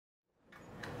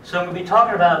So I'm going to be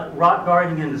talking about rock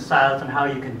gardening in the South and how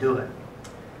you can do it.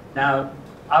 Now,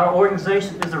 our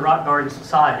organization is the Rock Garden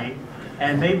Society,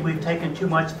 and maybe we've taken too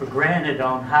much for granted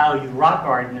on how you rock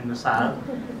garden in the South.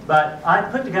 But I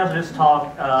put together this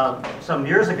talk some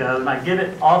years ago, and I give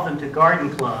it often to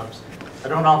garden clubs. I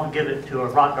don't often give it to a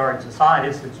rock garden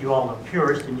society, since you all are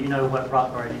purists and you know what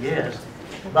rock gardening is.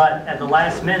 But at the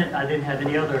last minute, I didn't have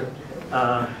any other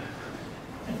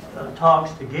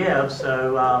talks to give,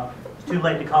 so it's too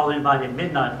late to call anybody at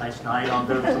midnight last night,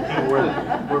 although some people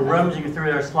were rummaging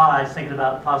through their slides thinking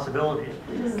about possibilities.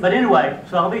 But anyway,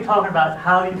 so I'll be talking about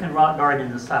how you can rock garden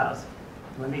in the South.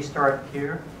 Let me start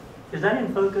here. Is that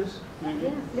in focus?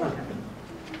 Yeah. Okay.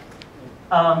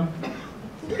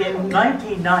 In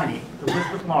 1990,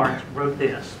 Elizabeth Lawrence wrote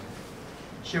this.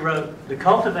 She wrote, "The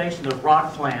cultivation of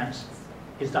rock plants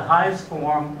is the highest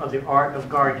form of the art of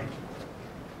gardening.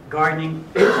 Gardening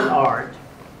is an art,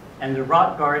 and the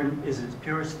rock garden is its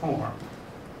purest form.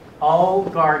 All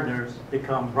gardeners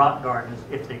become rock gardeners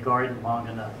if they garden long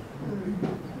enough."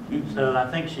 So I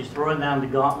think she's throwing down the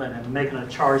gauntlet and making a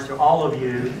charge to all of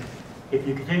you. If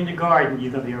you continue to garden,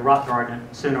 you're going to be a rock gardener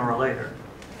sooner or later.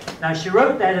 Now, she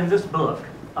wrote that in this book,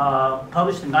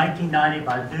 published in 1990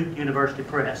 by Duke University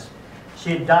Press. She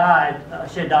had died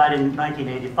in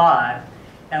 1985,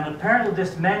 and apparently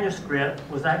this manuscript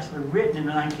was actually written in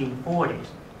the 1940s.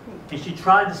 And she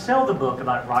tried to sell the book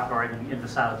about rock gardening in the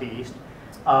Southeast,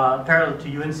 apparently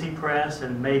to UNC Press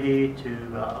and maybe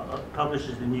to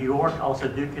publishers in New York, also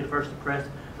Duke University Press,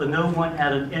 but no one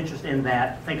had an interest in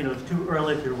that, thinking it was too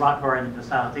early to rock garden in the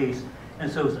Southeast.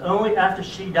 And so it was only after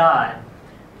she died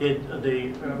did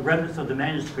the remnants of the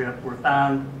manuscript were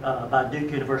found by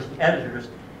Duke University editors,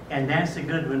 and Nancy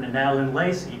Goodwin and Alan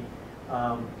Lacey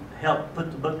helped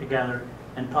put the book together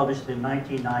and published it in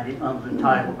 1990 under the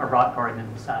title A Rock Garden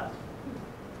in the South.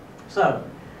 So,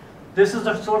 this is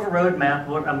a sort of a roadmap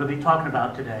what I'm going to be talking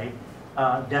about today.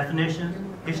 Definitions,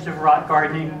 history of rock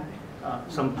gardening,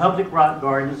 some public rock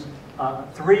gardens,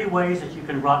 3 ways that you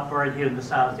can rock garden here in the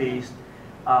Southeast,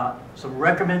 some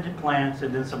recommended plants,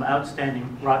 and then some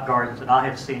outstanding rock gardens that I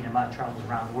have seen in my travels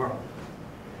around the world.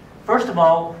 First of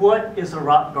all, what is a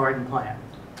rock garden plant?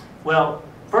 Well,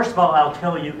 first of all, I'll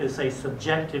tell you it's a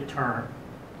subjective term.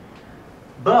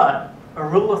 But a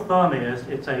rule of thumb is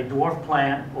it's a dwarf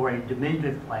plant or a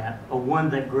diminutive plant, or one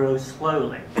that grows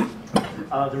slowly.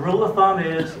 The rule of thumb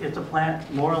is it's a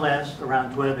plant more or less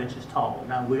around 12 inches tall.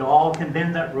 Now, we all can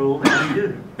bend that rule, and we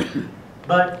do.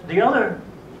 But the other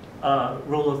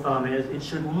rule of thumb is it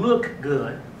should look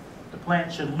good. The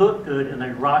plant should look good in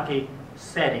a rocky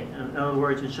setting. In other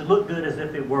words, it should look good as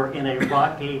if it were in a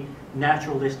rocky,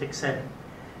 naturalistic setting.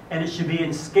 And it should be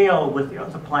in scale with the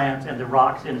other plants and the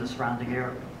rocks in the surrounding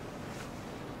area.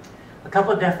 A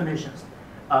couple of definitions.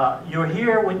 You'll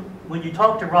hear, when you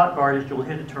talk to rock gardeners, you'll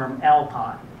hear the term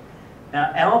alpine.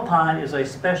 Now, alpine is a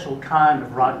special kind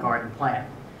of rock garden plant.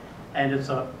 And it's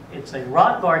a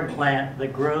rock garden plant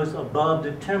that grows above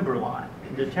the timberline.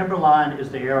 The timberline is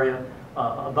the area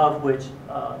above which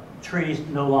trees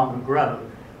no longer grow.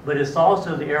 But it's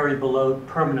also the area below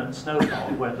permanent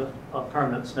snowfall, where the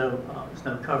permanent snow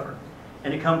cover.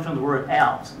 And it comes from the word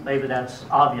Alps. Maybe that's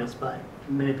obvious, but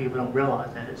many people don't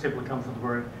realize that. It simply comes from the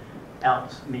word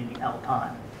Alps, meaning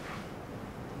alpine.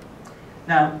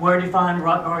 Now, where do you find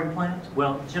rock garden plants?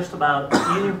 Well, just about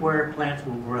anywhere plants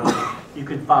will grow, you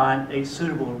can find a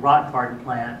suitable rock garden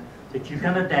plant that you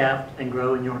can adapt and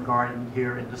grow in your garden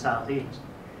here in the Southeast.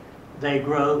 They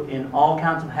grow in all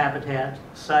kinds of habitats: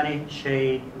 sunny,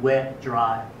 shade, wet,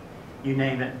 dry. You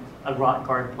name it, a rock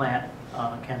garden plant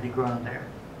can be grown there.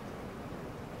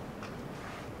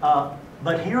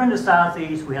 But here in the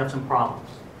Southeast, we have some problems.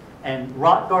 And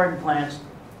rock garden plants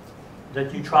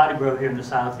that you try to grow here in the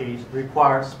Southeast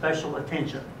require special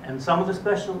attention. And some of the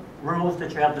special rules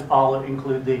that you have to follow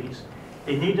include these.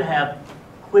 They need to have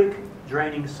quick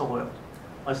draining soil,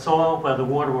 a soil where the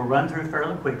water will run through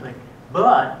fairly quickly,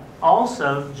 but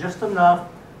also just enough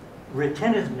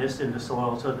retentiveness in the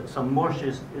soil so that some moisture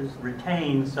is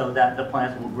retained so that the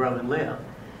plants will grow and live.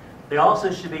 They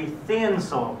also should be thin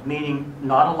soil, meaning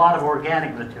not a lot of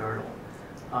organic material.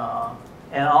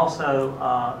 And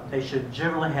also, they should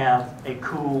generally have a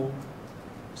cool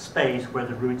space where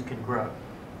the roots can grow.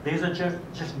 These are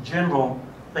just general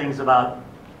things about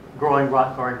growing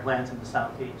rock garden plants in the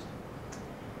Southeast.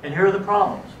 And here are the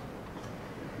problems.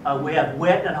 We have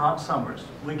wet and hot summers.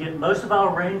 We get most of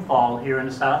our rainfall here in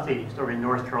the Southeast, or in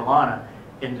North Carolina,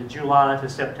 in the July to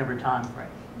September timeframe,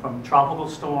 from tropical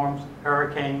storms,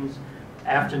 hurricanes,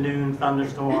 afternoon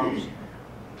thunderstorms.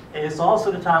 It's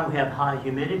also the time we have high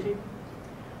humidity.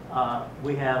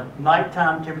 We have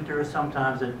nighttime temperatures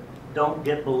sometimes that don't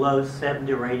get below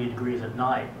 70 or 80 degrees at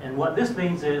night. And what this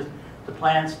means is the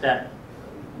plants that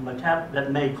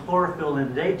make chlorophyll in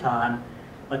the daytime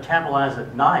metabolize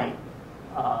at night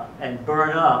and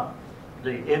burn up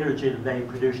the energy that they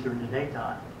produce during the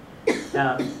daytime.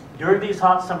 Now, during these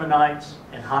hot summer nights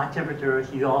and high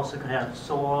temperatures, you also can have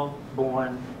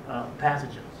soil-borne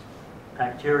pathogens,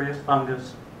 bacteria,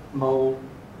 fungus, mold,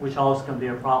 which also can be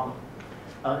a problem.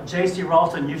 J.C.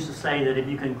 Ralston used to say that if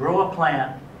you can grow a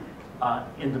plant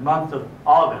in the month of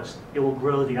August, it will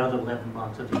grow the other 11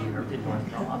 months of the year in North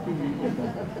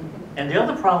Carolina. And the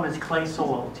other problem is clay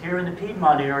soils. Here in the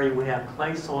Piedmont area, we have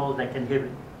clay soils that can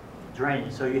inhibit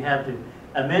drainage. So you have to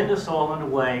amend the soil in a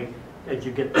way that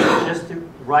you get just the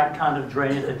right kind of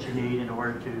drainage that you need in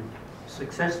order to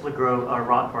successfully grow a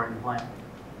rock garden plant.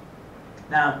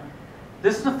 Now,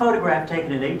 this is a photograph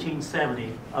taken in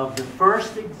 1870 of the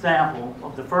first example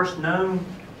of the first known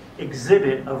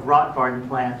exhibit of rock garden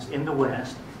plants in the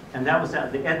West, and that was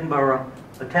at the Edinburgh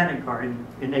Botanic Garden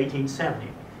in 1870.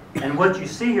 And what you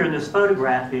see here in this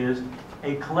photograph is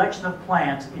a collection of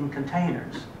plants in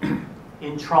containers,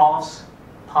 in troughs,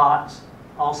 pots,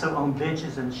 also on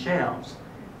benches and shelves,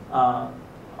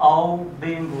 all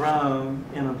being grown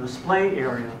in a display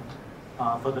area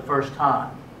for the first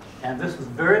time. And this was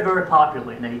very, very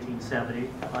popular in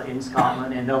 1870 in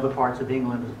Scotland and other parts of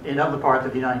England, in other parts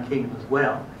of the United Kingdom as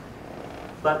well.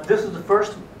 But this is the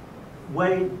first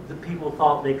way that people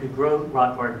thought they could grow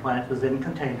rock garden plants was in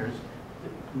containers.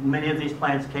 Many of these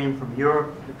plants came from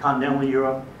Europe, continental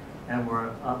Europe, and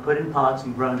were put in pots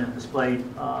and grown and displayed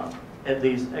at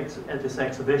this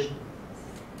exhibition.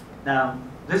 Now,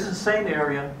 this is the same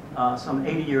area some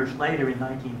 80 years later in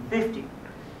 1950,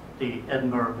 the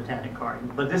Edinburgh Botanic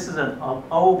Garden. But this is an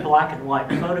old black and white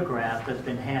photograph that's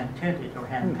been hand-tinted or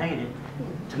hand-painted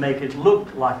to make it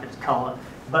look like its color.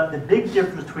 But the big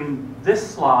difference between this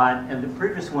slide and the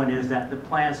previous one is that the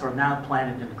plants are now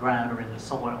planted in the ground or in the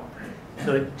soil.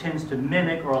 So it tends to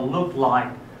mimic or look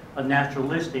like a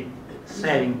naturalistic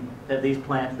setting that these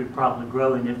plants would probably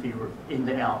grow in if you were in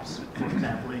the Alps, for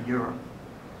example, in Europe.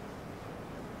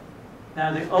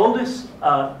 Now, the oldest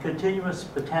continuous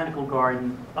botanical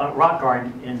garden, rock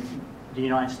garden in the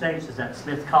United States is at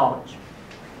Smith College.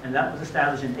 And that was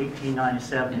established in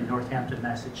 1897 in Northampton,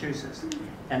 Massachusetts.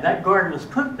 And that garden was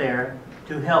put there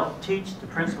to help teach the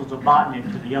principles of botany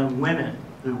to the young women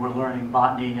who were learning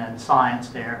botany and science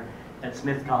there at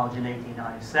Smith College in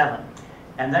 1897.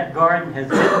 And that garden has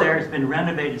been there. It's been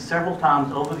renovated several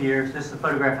times over the years. This is a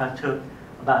photograph I took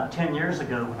about 10 years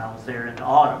ago when I was there in the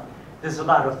autumn. This is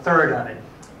about a third of it.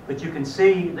 But you can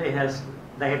see they have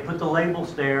put the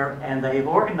labels there, and they've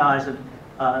organized it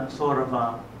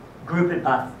group it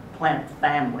by plant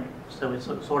family. So it's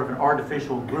sort of an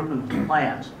artificial grouping of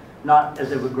plants, not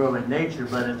as they would grow in nature,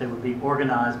 but as they would be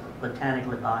organized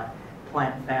botanically by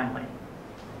plant family.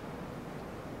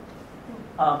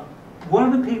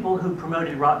 One of the people who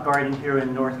promoted rock gardening here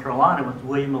in North Carolina was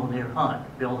William Lanier Hunt,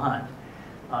 Bill Hunt.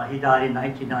 He died in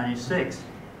 1996.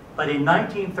 But in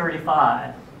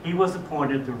 1935, he was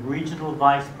appointed the regional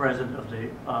vice president of the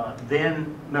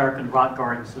then American Rock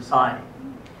Garden Society.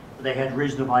 They had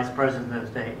regional vice presidents in those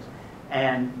days.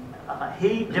 And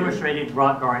he demonstrated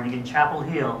rock gardening in Chapel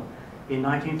Hill in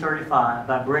 1935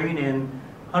 by bringing in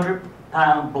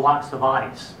 100-pound blocks of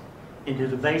ice into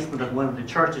the basement of one of the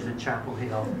churches in Chapel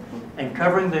Hill and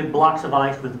covering the blocks of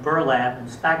ice with burlap and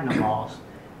sphagnum moss.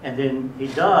 And then he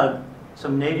dug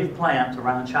some native plants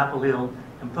around Chapel Hill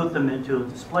and put them into a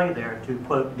display there to,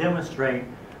 quote, demonstrate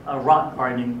rock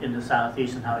gardening in the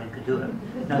Southeast and how you could do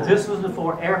it. Now, this was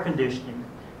before air conditioning.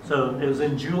 So it was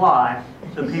in July,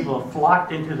 so people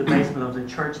flocked into the basement of the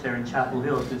church there in Chapel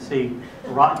Hill to see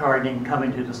rock gardening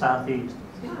coming to the Southeast.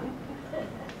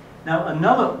 Now,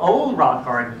 another old rock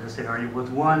garden in this area was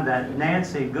one that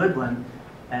Nancy Goodwin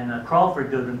and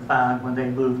Crawford Goodwin found when they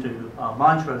moved to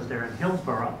Montrose there in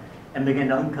Hillsborough and began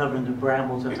to uncover the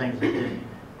brambles and things that had been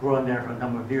growing there for a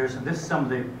number of years. And this is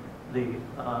some of the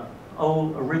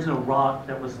old original rock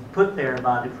that was put there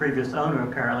by the previous owner,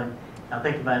 apparently. I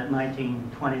think about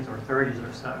 1920s or 30s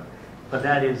or so. But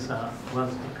that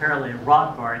was apparently a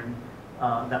rock garden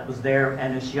that was there,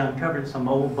 and she uncovered some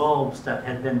old bulbs that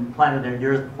had been planted there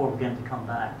years before began to come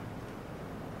back.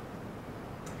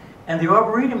 And the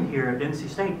Arboretum here at NC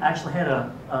State actually had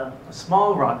a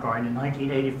small rock garden in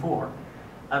 1984.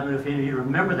 I don't know if any of you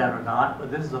remember that or not,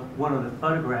 but this is one of the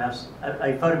photographs,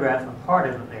 a photograph of part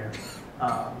of it there.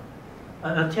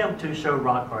 An attempt to show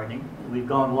rock gardening. We've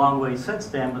gone a long way since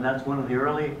then, but that's one of the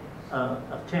early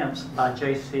attempts by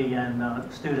JC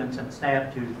and students and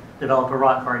staff to develop a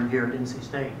rock garden here at NC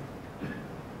State.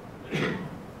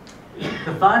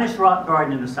 The finest rock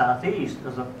garden in the Southeast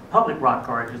is a public rock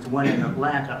garden. It's the one in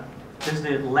Atlanta. This is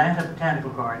the Atlanta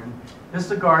Botanical Garden. This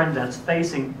is a garden that's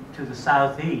facing to the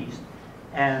southeast,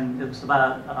 and it's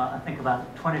about, I think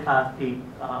about 25 feet,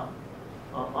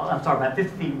 I'm sorry, about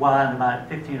 50 feet wide and about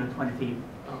 15 or 20 feet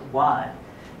wide.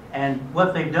 And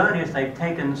what they've done is they've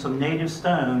taken some native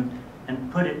stone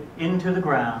and put it into the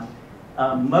ground.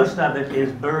 Most of it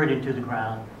is buried into the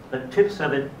ground, but tips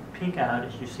of it peek out,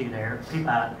 as you see there, peep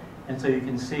out. And so you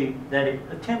can see that it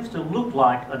attempts to look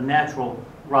like a natural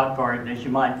rock garden as you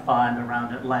might find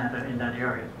around Atlanta in that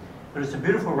area. But it's a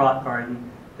beautiful rock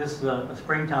garden. This is a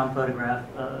springtime photograph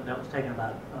that was taken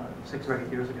about 6 or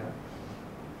 8 years ago.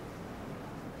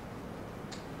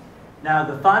 Now,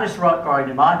 the finest rock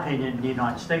garden, in my opinion, in the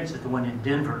United States is the one in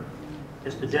Denver.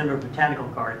 It's the Denver Botanical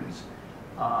Gardens.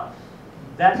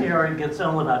 That area gets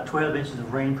only about 12 inches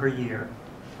of rain per year.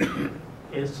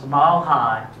 It's a mile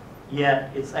high,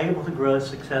 yet it's able to grow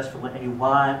successfully a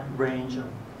wide range of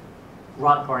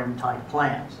rock garden type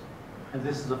plants. And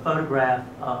this is a photograph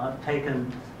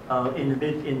taken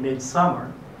in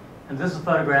midsummer. And this is a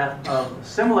photograph of a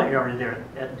similar area there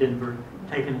at Denver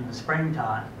taken in the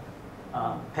springtime.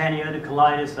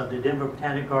 Paniodicolitis of the Denver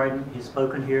Botanic Garden. He's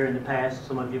spoken here in the past.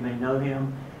 Some of you may know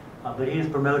him. But he has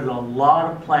promoted a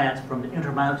lot of plants from the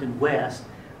Intermountain West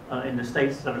in the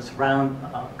states that surround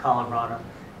Colorado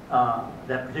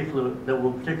that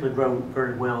will particularly grow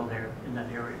very well there in that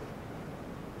area.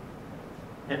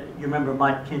 You remember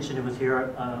Mike Kinchin, who was here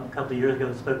a couple of years ago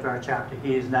and spoke to our chapter.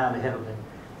 He is now the head of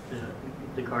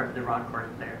the rock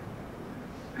garden there.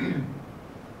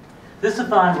 This is a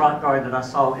fine rock garden that I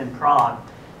saw in Prague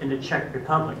in the Czech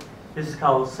Republic. This is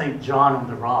called St. John on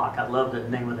the Rock. I love the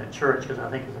name of that church because I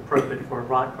think it's appropriate for a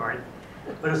rock garden.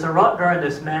 But it's a rock garden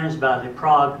that's managed by the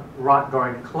Prague Rock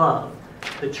Garden Club.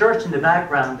 The church in the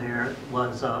background there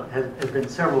has been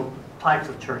several types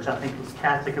of church. I think it was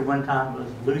Catholic at one time, it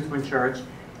was Lutheran church.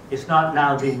 It's not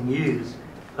now being used,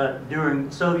 but during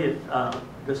the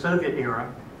Soviet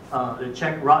era, the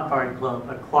Czech Rock Garden Club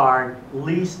acquired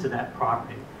lease to that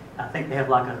property. I think they have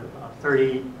like a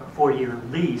 30 or 40-year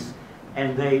lease,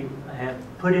 and they have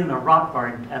put in a rock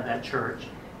garden at that church.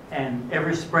 And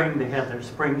every spring they have their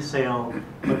spring sale,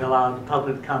 where they allow the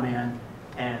public to come in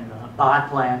and buy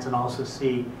plants and also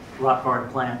see rock garden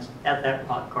plants at that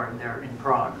rock garden there in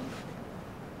Prague.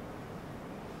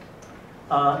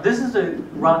 This is a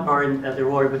rock garden at the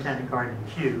Royal Botanic Garden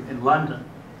in Kew in London.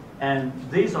 And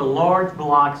these are large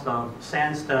blocks of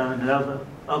sandstone and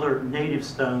other native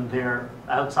stone there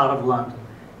outside of London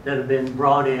that have been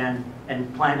brought in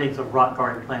and plantings of rock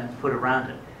garden plants put around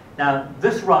it. Now,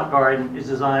 this rock garden is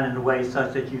designed in a way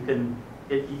such that you can,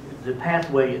 the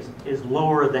pathway is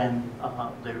lower than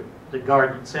the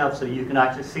garden itself, so you can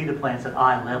actually see the plants at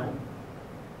eye level.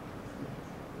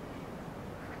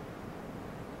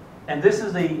 And this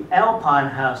is the Alpine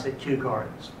House at Kew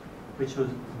Gardens, which was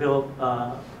built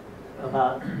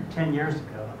about 10 years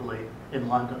ago, I believe, in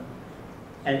London.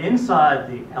 And inside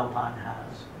the Alpine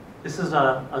House, this is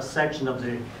a section of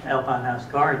the Alpine House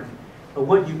garden. But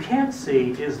what you can't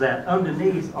see is that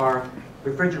underneath are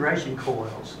refrigeration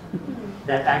coils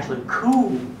that actually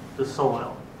cool the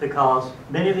soil, because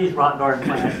many of these rock garden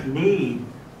plants need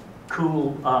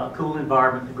cool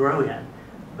environment to grow in,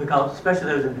 because especially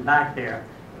those in the back there,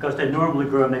 because they normally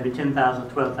grow maybe 10,000,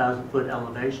 12,000 foot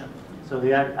elevation. So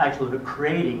they actually are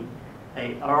creating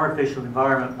an artificial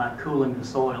environment by cooling the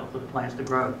soil for the plants to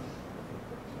grow.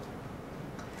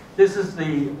 This is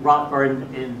the rock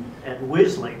garden at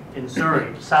Wisley in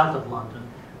Surrey, south of London,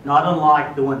 not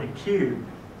unlike the one at Kew,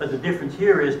 but the difference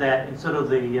here is that instead of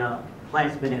the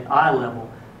plants being at eye level,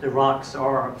 the rocks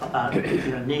are about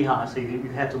knee high, so you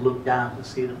have to look down to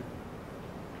see them.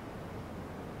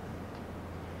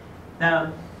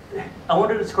 Now, I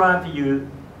want to describe to you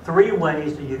 3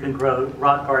 ways that you can grow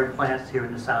rock garden plants here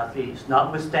in the Southeast,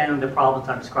 notwithstanding the problems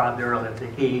I described earlier, the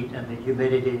heat and the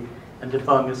humidity and the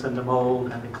fungus and the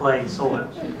mold and the clay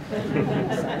soils.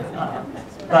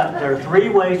 But there are 3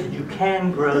 ways that you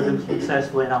can grow them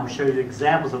successfully, and I'm going to show you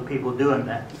examples of people doing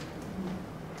that.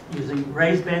 Using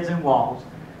raised beds and walls,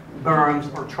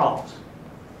 berms, or troughs.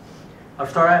 I'll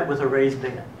start out with a raised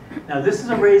bed. Now this is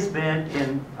a raised bed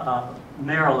in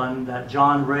Maryland that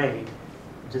John Ray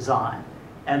designed.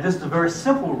 And this is a very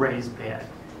simple raised bed.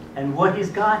 And what he's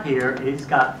got here, he's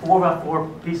got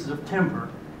 4x4 pieces of timber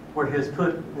where he's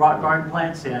put rock garden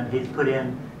plants in. He's put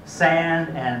in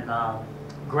sand and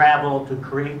gravel to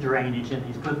create drainage, and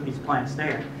he's put these plants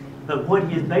there. But what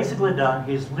he's basically done,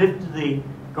 he's lifted the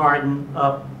garden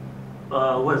up,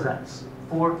 what is that,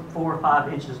 4 or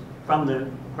 5 inches from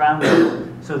the ground level,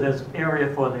 so there's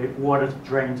area for the water to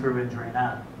drain through and drain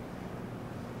out.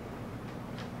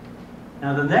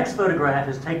 Now the next photograph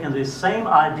has taken this same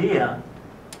idea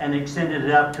and extended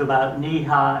it up to about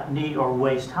knee or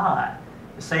waist high.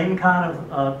 The same kind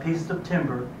of piece of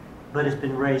timber, but it's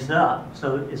been raised up,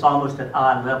 so it's almost at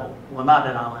eye level. Well, not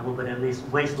at eye level, but at least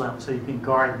waist level, so you can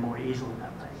garden more easily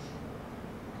that way.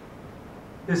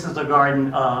 This is a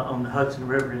garden on the Hudson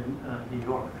River in New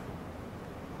York.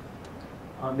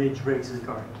 Midge Riggs'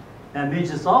 garden. Now Midge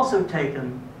has also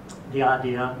taken the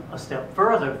idea a step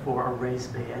further for a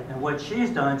raised bed, and what she's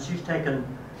done, she's taken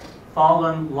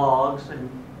fallen logs and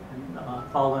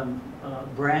fallen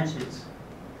branches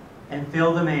and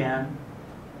filled them in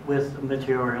with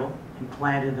material and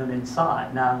planted them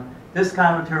inside. Now, this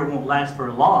kind of material won't last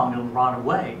very long, it'll rot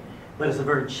away, but it's a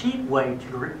very cheap way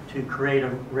to create a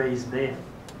raised bed.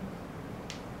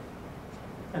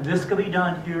 And this can be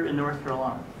done here in North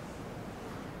Carolina.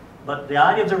 But the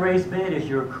idea of the raised bed is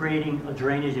you're creating a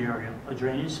drainage area, a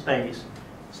drainage space,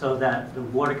 so that the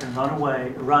water can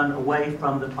run away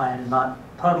from the plant and not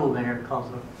puddle there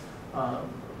because of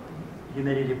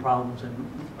humidity problems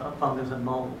and fungus and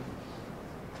mold.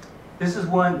 This is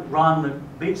one Ron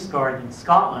McBeach's garden in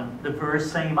Scotland, the very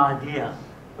same idea,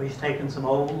 where he's taken some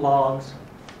old logs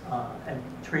and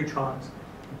tree trunks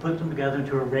and put them together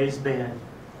into a raised bed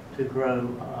to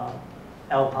grow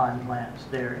alpine plants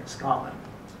there in Scotland.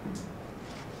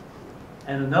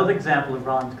 And another example of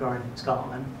Ron's garden in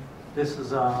Scotland, this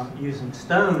is using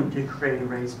stone to create a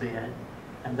raised bed,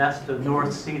 and that's the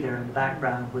North Sea there in the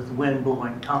background with the wind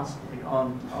blowing constantly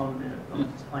on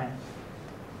this plant.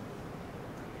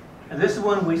 And this is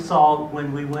one we saw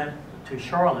when we went to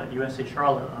Charlotte, UNC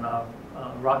Charlotte, on a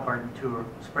rock garden tour,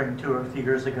 spring tour a few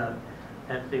years ago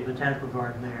at the botanical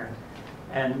garden there.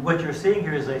 And what you're seeing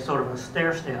here is a sort of a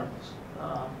stair-step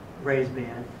raised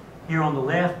bed. Here on the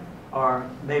left are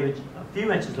maybe a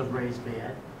few inches of raised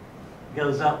bed. It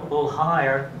goes up a little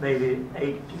higher, maybe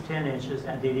 8 to 10 inches,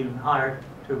 and then even higher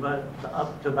to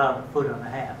up to about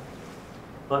 1.5 feet.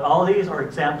 But all these are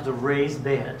examples of raised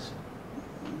beds.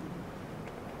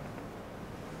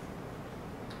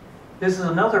 This is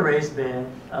another raised bed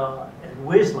at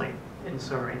Wisley in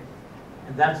Surrey,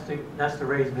 and that's the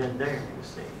raised bed there. You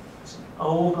see, it's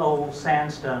old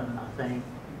sandstone, I think,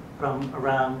 from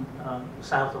around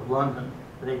south of London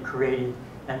that they created,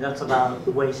 and that's about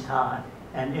waist high.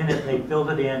 And in it, they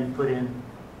filled it in, put in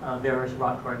various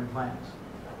rock garden plants.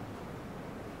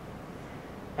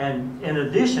 And in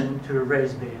addition to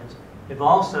raised beds,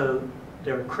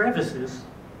 there are crevices.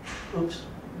 Oops,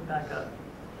 back up.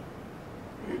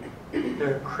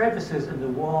 There are crevices in the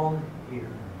wall here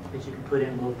that you can put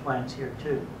in little plants here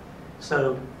too.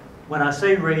 So when I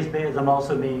say raised beds, I'm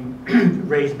also meaning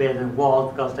raised beds and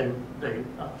walls because they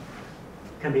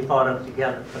can be thought of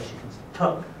together because you can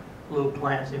tuck little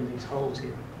plants in these holes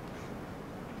here.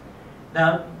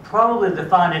 Now, probably the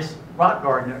finest rock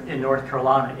gardener in North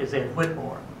Carolina is Ed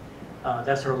Whitmore.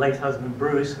 That's her late husband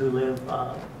Bruce, who lived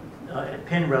at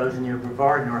Penrose near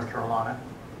Brevard, North Carolina.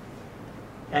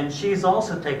 And she's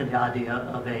also taken the idea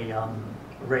of a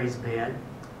raised bed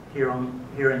here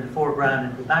in the foreground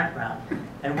and the background.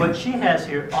 And what she has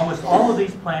here, almost all of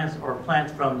these plants are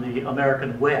plants from the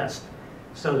American West,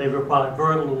 so they require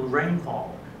very little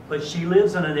rainfall. But she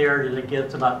lives in an area that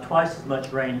gets about twice as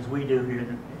much rain as we do here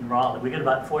in Raleigh. We get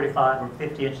about 45 or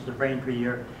 50 inches of rain per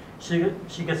year. She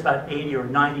gets about 80 or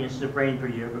 90 inches of rain per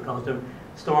year because the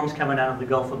storms coming out of the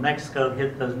Gulf of Mexico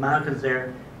hit those mountains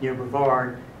there near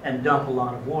Brevard and dump a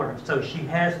lot of water. So she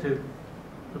has to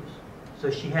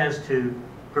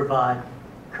provide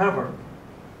cover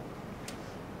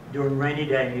during rainy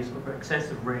days or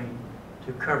excessive rain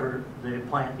to cover the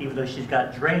plant, even though she's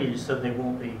got drainage so they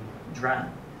won't be dry.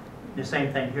 The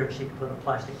same thing here, she can put a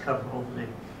plastic cover over the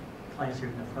plants here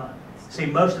in the front. See,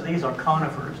 most of these are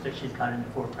conifers that she's got in the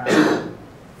foreground.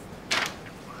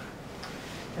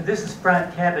 And this is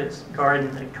Frank Cabot's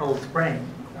garden at Cold Spring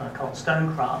called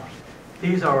Stone Crops.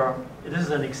 This is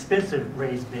an expensive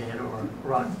raised bed or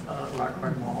rock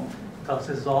garden wall because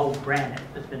this is all granite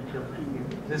that's been filled in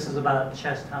here. This is about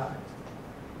chest high.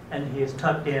 And he has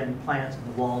tucked in plants in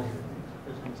the wall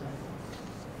here, as an example.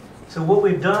 So what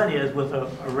we've done is, with a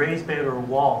raised bed or a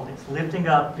wall, it's lifting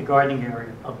up the gardening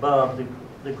area above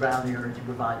the ground area to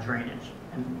provide drainage.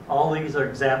 And all these are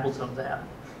examples of that.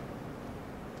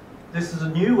 This is a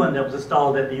new one that was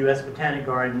installed at the U.S. Botanic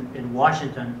Garden in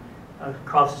Washington,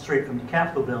 across the street from the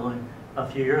Capitol building a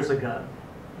few years ago.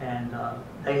 And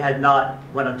they had not,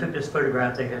 when I took this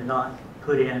photograph, they had not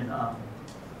put in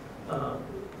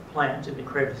plants in the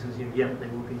crevices yet, but they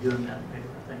will be doing that later,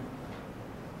 I think.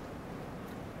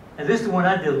 And this is one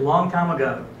I did a long time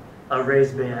ago, a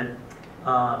raised bed.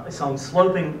 It's on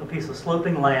a piece of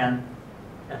sloping land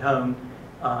at home,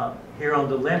 Here on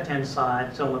the left-hand side,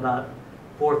 it's only about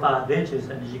 4 or 5 inches,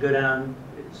 and as you go down,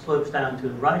 it slopes down to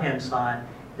the right-hand side,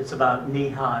 it's about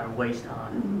knee-high or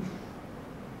waist-high.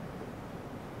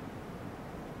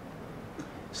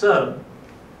 So,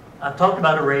 I've talked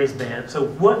about a raised bed. So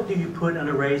what do you put in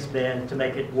a raised bed to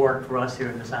make it work for us here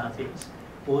in the Southeast?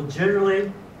 Well,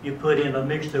 generally, you put in a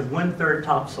mixture of 1/3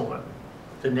 topsoil,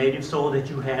 the native soil that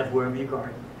you have wherever you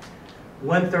garden,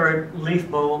 1/3 leaf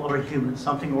mold or humus,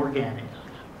 something organic,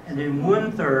 and then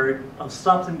 1/3 of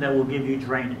something that will give you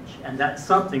drainage. And that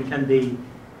something can be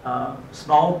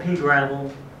small pea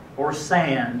gravel or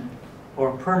sand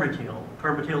or permatill.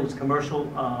 Permatill is a commercial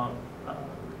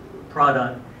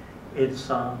product. It's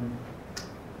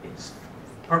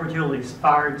permatill is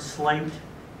fired slate.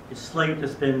 It's slate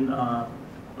that's been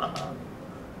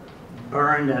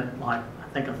burned at, like,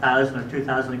 I think 1,000 or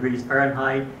 2,000 degrees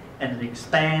Fahrenheit, and it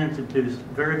expands into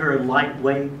very, very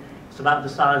lightweight. It's about the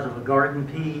size of a garden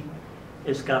pea.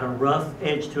 It's got a rough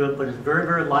edge to it, but it's very,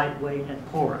 very lightweight and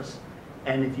porous.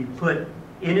 And if you put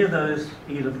any of those,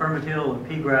 either permatill or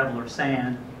pea gravel or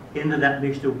sand, into that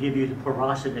mixture, it will give you the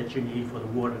porosity that you need for the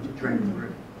water to drain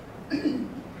through.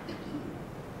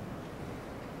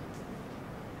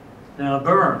 Now, a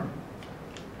berm.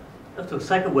 That's the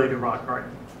second way to rock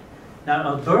garden.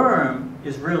 Now, a berm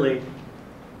is really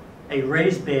a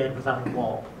raised bed without a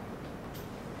wall.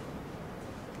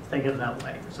 Think of it that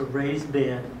way. It's a raised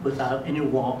bed without any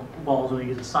walls on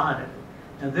either side of it.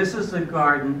 Now, this is the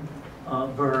garden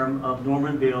berm of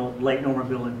Normanville, Lake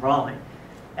Normanville in Raleigh.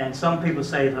 And some people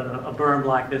say that a berm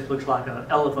like this looks like an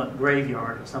elephant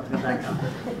graveyard or something of that kind.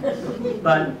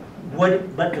 But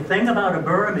the thing about a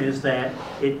berm is that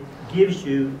it gives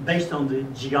you, based on the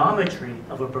geometry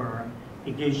of a berm,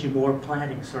 it gives you more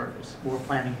planting surface, more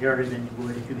planting area than you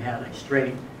would if you had a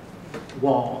straight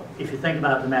wall. If you think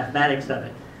about the mathematics of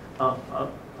it,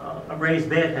 a raised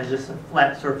bed has just a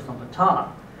flat surface on the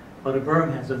top, but a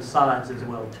berm has those sides as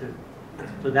well too.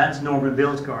 So that's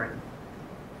Normanville's garden,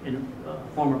 in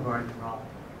former garden in Raleigh.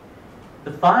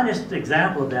 The finest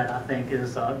example of that, I think,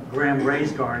 is Graham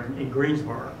Ray's garden in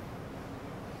Greensboro.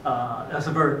 That's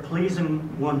a very pleasing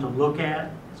one to look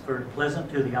at. It's very pleasant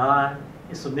to the eye.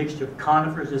 It's a mixture of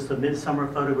conifers. It's a midsummer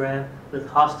photograph with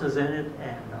hostas in it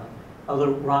and other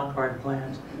rock garden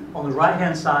plants. On the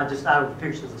right-hand side, just out of the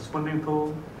picture, is a swimming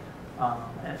pool.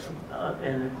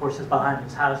 And of course, it's behind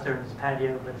his house there in his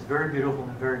patio, but it's very beautiful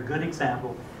and a very good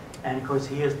example. And of course,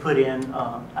 he has put in,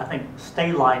 I think,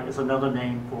 Stay-Lite is another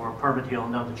name for permatill,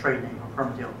 another trade name for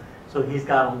permatill. So he's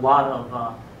got a lot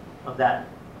of that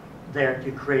there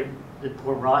to create the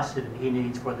porosity that he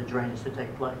needs for the drainage to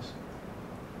take place.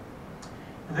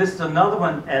 This is another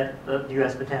one at the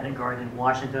U.S. Botanic Garden in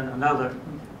Washington, another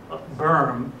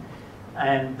berm.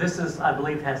 And this is, I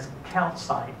believe, has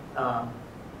calcite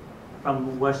from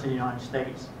the western United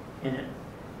States in it.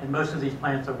 And most of these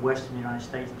plants are western United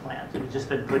States plants. It had just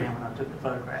been put in when I took the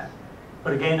photograph.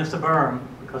 But again, it's a berm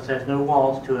because it has no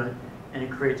walls to it, and it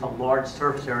creates a large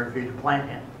surface area for you to plant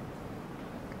in.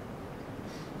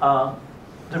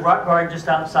 The rock garden just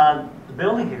outside the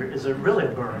building here is really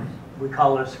a berm. We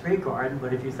call it a street garden,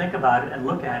 but if you think about it and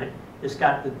look at it, it's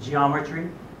got the geometry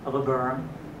of a berm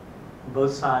on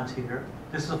both sides here.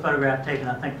 This is a photograph taken,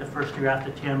 I think, the first year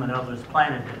after Tim and others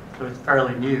planted it, so it's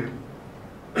fairly new.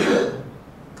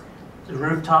 The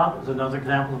rooftop is another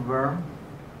example of berm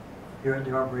here at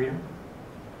the Arboretum.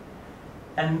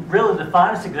 And really the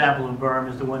finest example of berm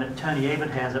is the one that Tony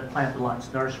Avett has at Plant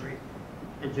Delight's Nursery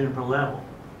at Juniper Level.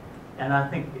 And I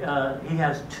think he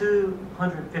has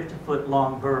 250-foot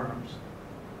long berms.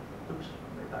 Oops,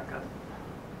 let me back up.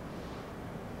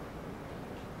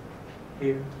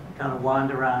 Here, kind of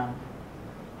wind around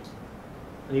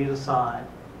on either side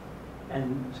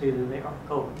and see that they are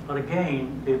cold. But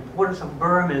again, the importance of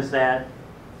berm is that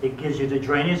it gives you the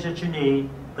drainage that you need,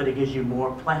 but it gives you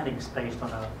more planting space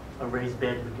on a raised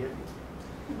bed would give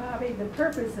you. Bobby, the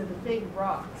purpose of the big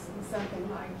rocks and something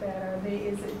like that,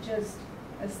 is it just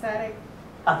aesthetic?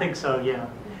 I think so, yeah.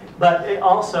 But it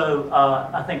also,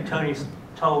 I think Tony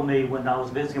told me when I was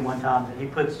visiting one time that he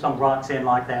put some rocks in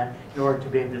like that in order to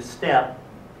be able to step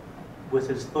with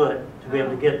his foot to be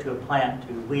able to get to a plant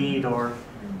to weed or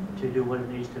to do what it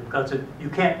needs to. Because you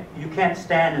can't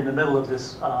stand in the middle of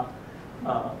this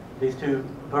these two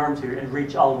berms here and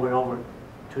reach all the way over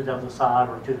to the other side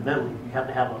or to the middle. You have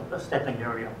to have a stepping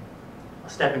area, a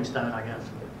stepping stone, I guess.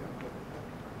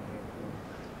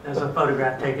 There's a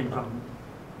photograph taken from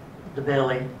the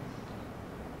belly.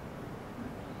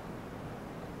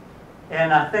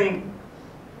 And I think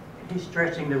he's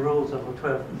stretching the rules of a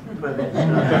 12-inch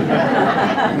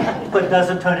stone. But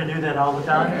doesn't Tony do that all the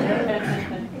time?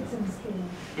 It's in skin.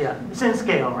 Yeah, it's in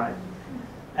scale, right?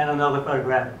 And another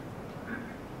photograph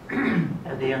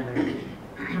at the end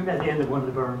there, at the end of one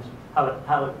of the berms,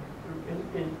 how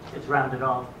it's rounded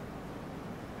off.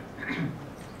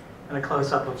 And a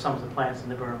close-up of some of the plants in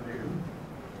the berm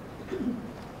there.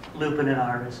 Lupin and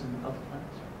iris and other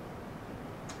plants.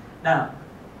 Now,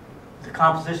 the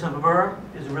composition of a berm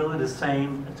is really the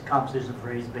same as the composition of a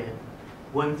raised bed.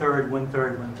 1/3,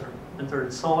 1/3, 1/3.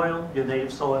 1/3 soil, your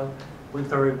native soil,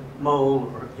 1/3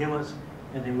 mold or humus,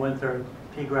 and then 1/3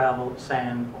 pea gravel,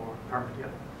 sand, or permateal.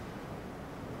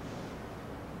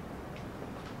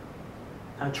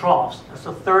 Now troughs, that's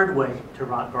the third way to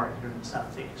rock garden here in the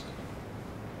southeast.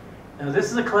 Now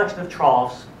this is a collection of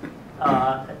troughs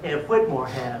Ed Whitmore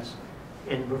has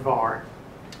in Brevard.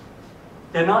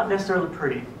 They're not necessarily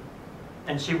pretty,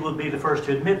 and she will be the first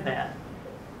to admit that,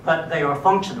 but they are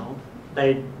functional.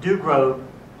 They do grow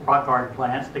rock garden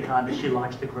plants, the kind that she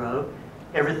likes to grow.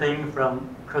 Everything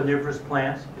from carnivorous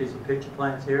plants, these are picture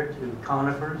plants here, to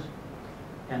conifers,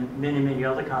 and many, many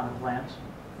other kind of plants.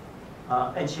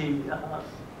 And she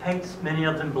paints many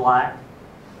of them black.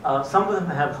 Some of them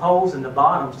have holes in the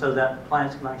bottom so that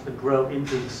plants can actually grow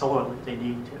into the soil if they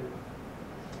need to.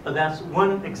 But that's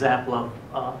one example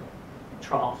of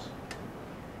troughs.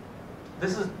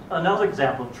 This is another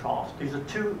example of troughs. These are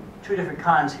two different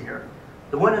kinds here.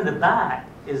 The one in the back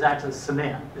is actually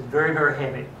cement. It's very, very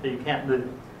heavy, so you can't move it.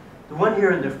 The one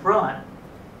here in the front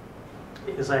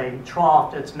is a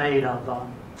trough that's made of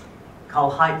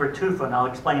called hypertufa, and I'll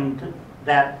explain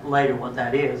that later what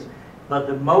that is. But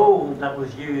the mold that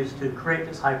was used to create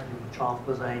this hypertufa trough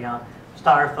was a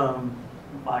styrofoam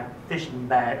like fishing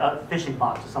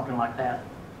box or something like that.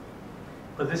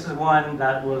 But this is one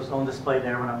that was on display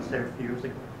there when I was there a few years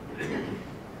ago.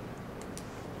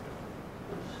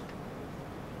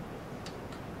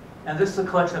 And this is a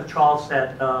collection of troughs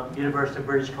at University of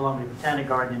British Columbia Botanic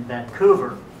Garden in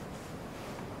Vancouver.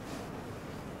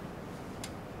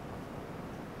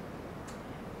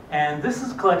 And this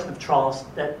is a collection of troughs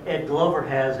that Ed Glover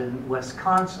has in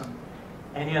Wisconsin.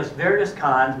 And he has various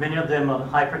kinds, many of them are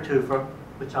hypertufa,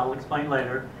 which I'll explain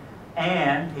later.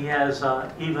 And he has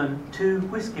even 2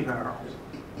 whiskey barrels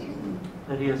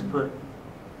that he has put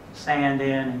sand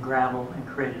in and gravel and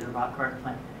created a rock garden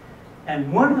plant.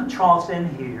 And one of the troughs in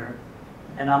here,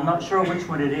 and I'm not sure which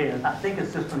one it is, I think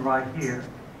it's this one right here,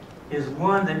 is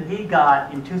one that he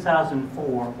got in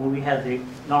 2004 when we had the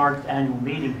NARD annual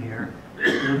meeting here.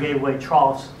 We gave away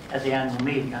troughs at the annual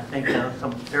meeting. I think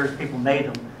some various people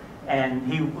made them, and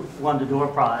he won the door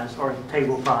prize or the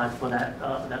table prize for that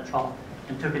that trough,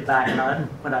 and took it back. And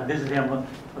when I visited him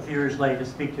a few years later to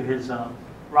speak to his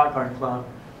rock garden club,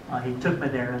 he took me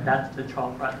there, and that's the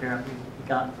trough right there he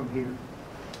got from here.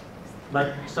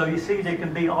 But so you see, there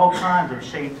can be all kinds of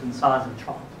shapes and sizes of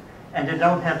troughs, and they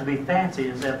don't have to be fancy,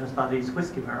 as evidenced by these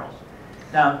whiskey barrels.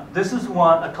 Now, this is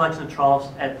a collection of troughs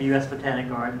at the U.S. Botanic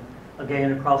Garden,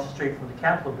 again across the street from the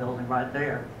Capitol building right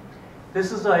there.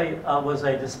 This is was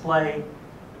a display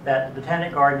that the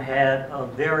Botanic Garden had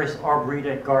of various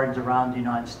arboretum gardens around the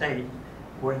United States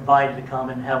were invited to come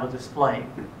and have a display.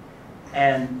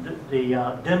 And the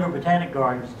Denver Botanic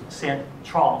Gardens sent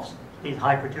troughs, these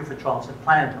hypertufa troughs, and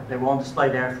planted them. They were on display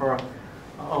there for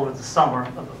over the summer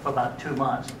for about 2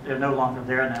 months. They're no longer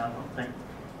there now, I don't think,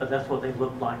 but that's what they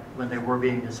looked like when they were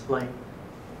being displayed.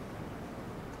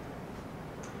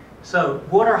 So,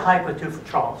 what are hypertufa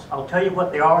troughs? I'll tell you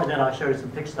what they are, and then I'll show you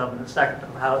some pictures of them in a second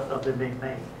of how they're being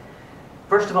made.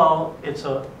 First of all, it's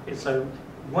a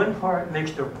 1-part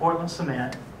mixture of Portland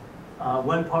cement,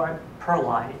 1 part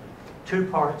perlite, 2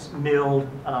 parts milled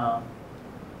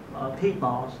peat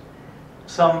moss,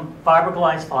 some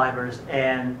fiberglass fibers,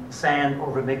 and sand or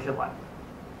vermiculite.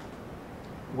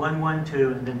 1, 1, 2,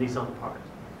 and then these other parts.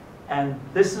 And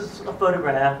this is a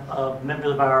photograph of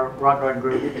members of our rock garden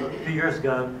group a few years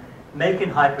ago making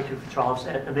hypertufa troughs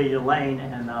at Amelia Lane,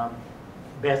 and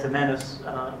Beth Jimenez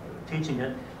teaching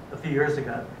it a few years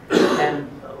ago. And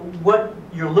what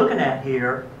you're looking at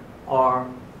here are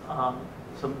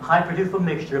some hypertufa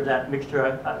mixture, of that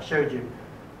mixture I showed you,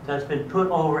 that's been put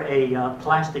over a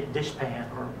plastic dishpan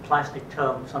or plastic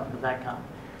tub, something of that kind.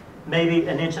 Maybe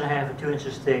 1.5 inches or 2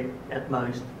 inches thick at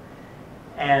most.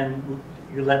 And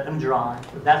you let them dry.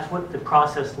 That's what the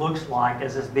process looks like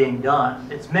as it's being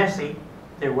done. It's messy.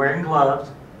 They're wearing gloves.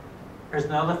 There's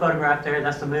another photograph there.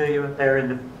 That's Amelia there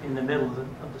in the middle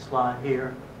of the slide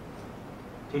here,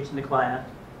 teaching the class.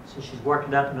 So she's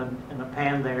working up in a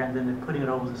pan there, and then they're putting it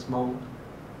over this mold,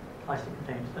 plastic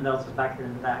containers. And those is back here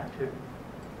in the back too.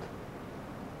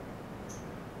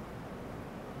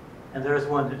 And there's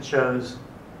one that shows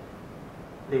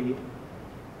the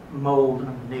mold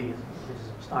underneath. which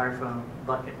is a styrofoam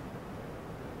bucket.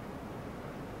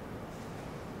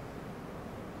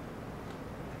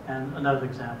 And another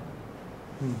example.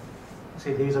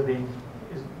 See, these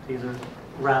are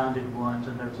rounded ones,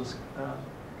 and there's a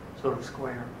sort of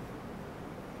square.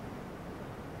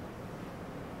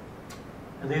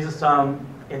 And these are some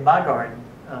in my garden,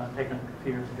 taken a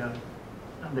few years ago,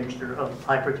 a mixture of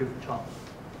hypertufa chalk.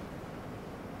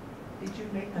 Did you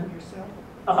make them yourself?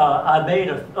 I made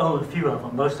a few of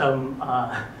them. Most of them,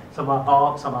 some I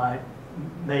bought, some I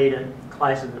made at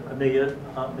classes at Amelia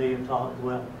taught as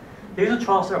well. These are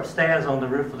troughs that are upstairs on the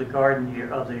roof of the garden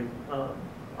here, of the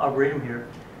arboretum here.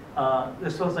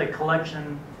 This was a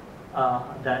collection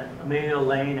that Amelia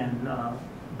Lane and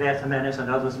Beth Jimenez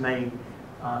and others made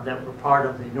that were part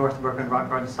of the North American Rock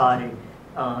Garden Society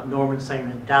Norman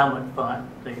Sanger Endowment Fund.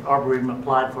 The Arboretum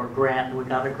applied for a grant, we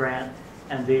got a grant,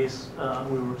 and these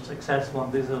we were successful,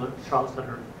 and these are the troughs that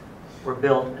were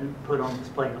built and put on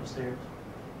display upstairs.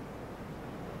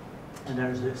 And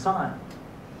there's the sign.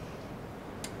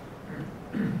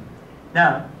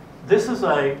 Now, this is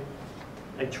a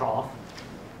trough,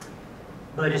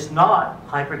 but it's not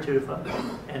hypertufa,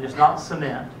 and it's not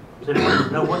cement. Does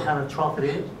anyone know what kind of trough it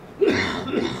is?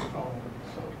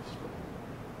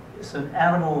 It's an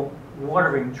animal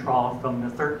watering trough from the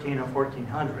 13 or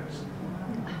 1400s,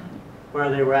 where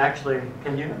they were actually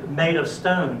made of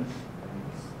stone.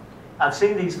 I've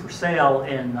seen these for sale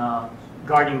in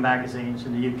gardening magazines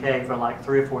in the UK for like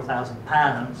 £3,000 or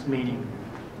 £4,000, meaning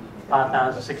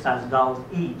 $5,000, $6,000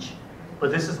 each.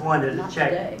 But this is one at the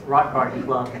Czech Rock Garden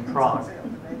Club in Prague.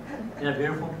 Isn't that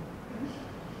beautiful?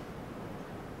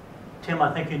 Tim,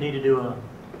 I think you need to do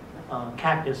a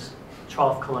cactus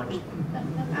trough collection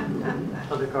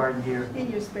for the garden here. In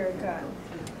your spare time.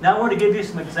 Now I want to give you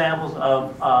some examples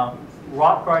of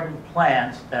rock garden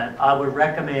plants that I would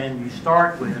recommend you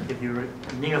start with if you're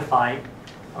a neophyte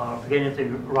beginning to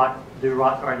do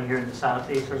rock gardening here in the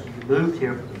Southeast, or if you moved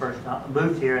here for the first time,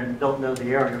 moved here and don't know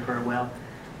the area very well.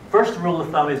 First rule of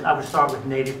thumb is I would start with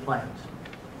native plants.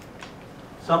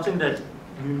 Something that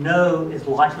you know is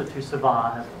likely to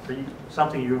survive,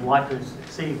 something you're likely to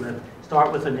succeed with,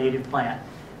 start with a native plant.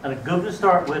 And a good one to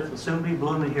start with, will soon be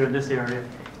blooming here in this area,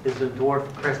 is the dwarf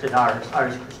crested iris,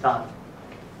 Iris cristata.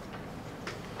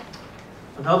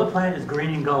 Another plant is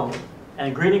green and gold.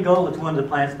 And green and gold is one of the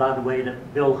plants, by the way,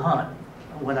 that Bill Hunt,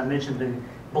 when I mentioned the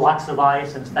blocks of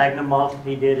ice and sphagnum moss that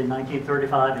he did in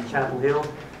 1935 in Chapel Hill,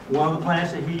 one of the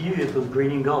plants that he used was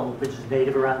green and gold, which is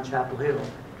native around Chapel Hill.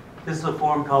 This is a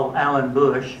form called Allen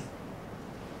bush.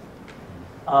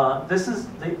 This is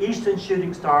the eastern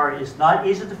shooting star. It's not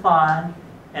easy to find,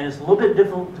 and it's a little bit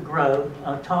difficult to grow.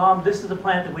 Tom, this is a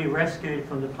plant that we rescued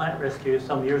from the plant rescue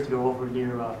some years ago over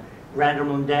near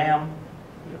Randleman Dam.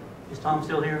 Is Tom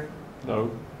still here?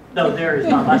 No. No, there is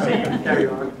not. I see you. There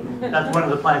you are. That's one of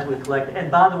the plants we collected.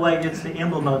 And by the way, it's the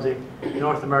emblem of the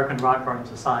North American Rock Garden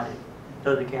Society.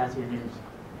 Dodecathion is.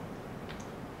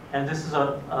 And this is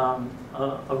a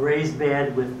raised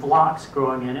bed with phlox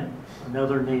growing in it,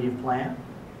 another native plant.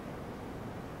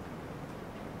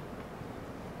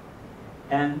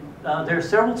 And there are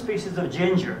several species of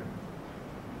ginger,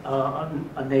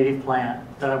 a native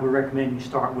plant that I would recommend you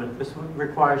start with. This one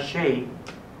requires shade.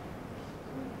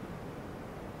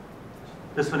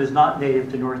 This one is not native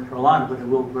to North Carolina, but it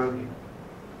will grow here.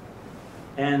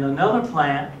 And another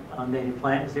plant, a native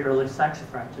plant, is the early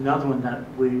saxifrage, another one that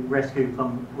we rescued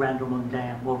from Randleman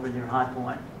Dam over near High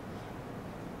Point.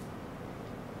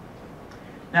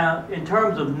 Now, in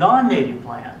terms of non-native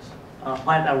plants, a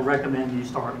plant I would recommend you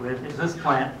start with is this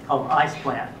plant called ice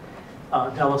plant,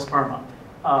 Delosperma.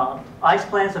 Ice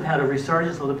plants have had a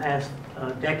resurgence over the past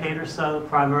decade or so,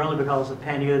 primarily because of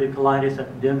Panaeoticolitis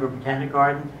at the Denver Botanic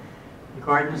Gardens.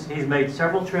 He's made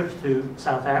several trips to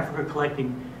South Africa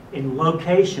collecting in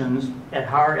locations at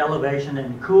higher elevation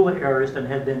and cooler areas than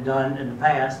had been done in the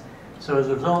past. So as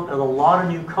a result, there's a lot of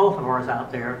new cultivars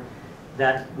out there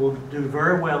that will do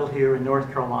very well here in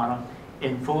North Carolina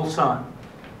in full sun.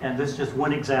 And this is just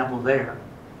one example there.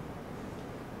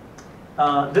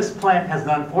 This plant has an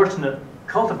unfortunate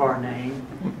cultivar name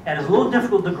and is a little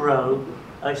difficult to grow.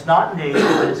 It's not native,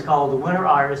 but it's called the winter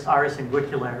iris, Iris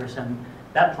unguicularis, and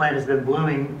that plant has been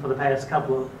blooming for the past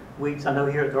couple of weeks. I know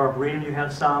here at the Arboretum you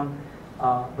have some,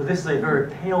 but this is a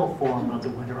very pale form of the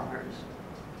winter iris.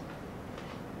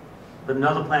 But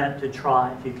another plant to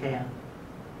try if you can.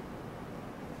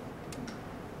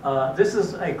 This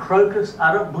is a crocus.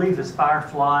 I don't believe it's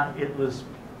firefly. It was,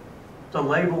 the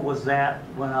label was that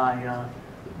when I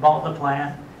bought the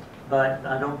plant, but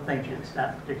I don't think it's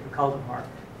that particular cultivar.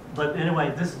 But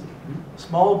anyway, this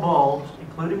small bulbs,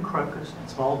 including crocus and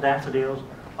small daffodils,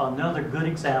 another good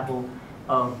example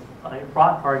of a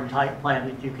rock garden type plant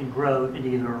that you can grow in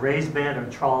either a raised bed or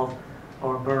trough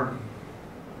or a burn.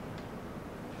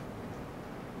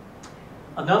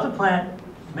 Another plant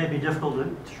may be difficult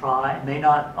to try, may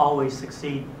not always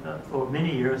succeed for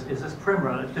many years, is this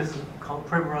primrose. This is called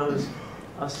Primrose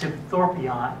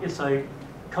Sibthorpii. It's a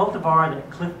cultivar that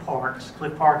Cliff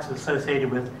Parks is associated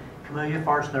with Camellia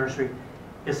Forest Nursery.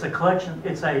 It's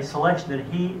a selection that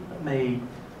he made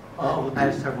over the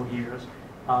past several years,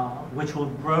 which will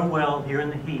grow well here in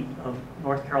the heat of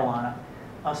North Carolina.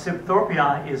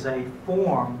 Sibthorpii is a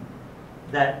form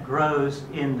that grows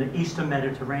in the Eastern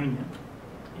Mediterranean,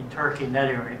 in Turkey, in that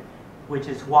area, which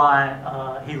is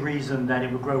why he reasoned that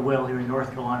it would grow well here in North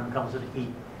Carolina because of the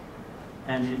heat.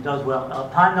 And it does well.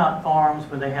 Pine Knot Farms,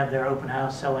 when they have their open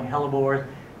house selling hellebores,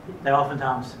 they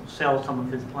oftentimes sell some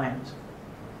of his plants.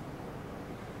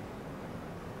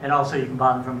 And also you can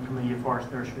buy them from Camellia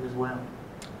Forest Nursery as well.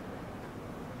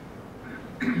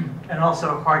 And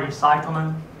also hardy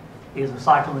cyclamen is a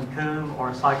cyclamen coum or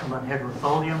a cyclamen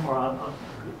hedrifolium, or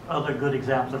other good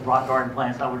examples of rock garden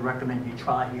plants I would recommend you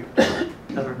try here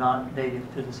that are not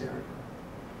native to this area.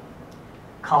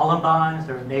 Columbines,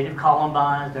 there are native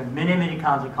columbines. There are many, many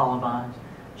kinds of columbines,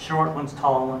 short ones,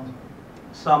 tall ones,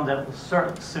 some that will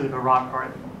certainly suit a rock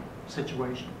garden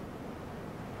situation.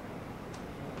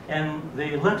 And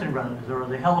the Linton rose, or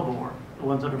the hellebore, the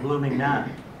ones that are blooming now,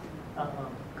 a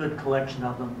good collection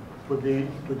of them would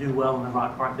do well in a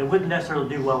rock garden. They wouldn't necessarily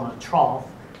do well in a trough,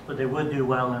 but they would do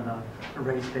well in a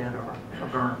raised bed or a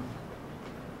burn.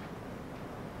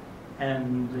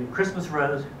 And the Christmas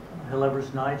rose,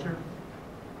 Helleborus niger,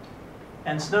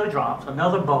 and snowdrops,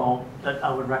 another bulb that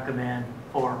I would recommend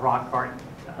for a rock garden.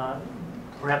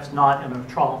 Perhaps not in a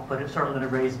trough, but it's certainly in a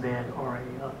raised bed or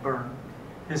a burn.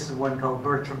 This is one called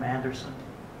Bertram Anderson.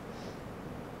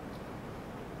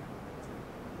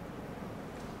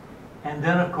 And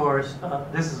then, of course,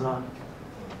 this is an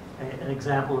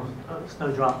example of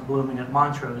snowdrop blooming at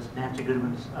Montrose, Nancy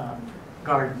Goodman's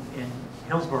garden in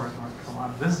Hillsborough, North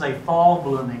Carolina. This is a fall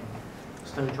blooming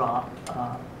snowdrop,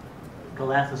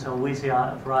 Galanthus helwezii,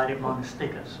 a variety of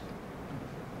Monosticus.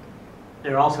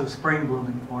 There are also spring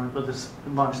blooming forms, but the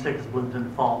Monosticus blooms in the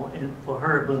fall. And for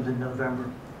her, it blooms in November.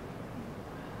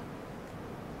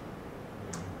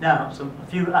 Now, a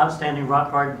few outstanding rock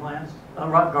garden plants,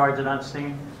 rock gardens that I've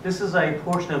seen. This is a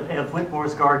portion of F.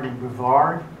 Whitmore's garden in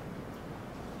Brevard.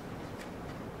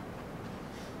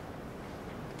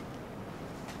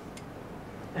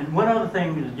 And one other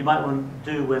thing that you might want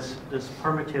to do with this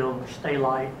permatil or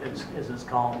stay-light, as it's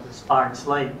called, this fired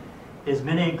slate, is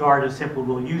many gardens simply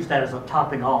will use that as a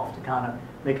topping off to kind of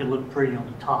make it look pretty on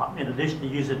the top. In addition to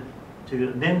use it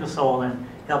to amend the soil and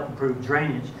help improve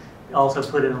drainage, they also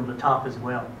put it on the top as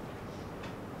well.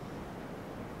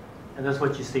 And that's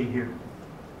what you see here.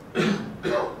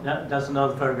 That's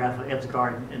another photograph of Ed's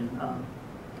garden, and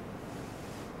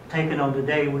taken on the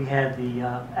day we had the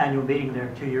annual meeting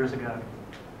there 2 years ago,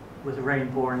 with the rain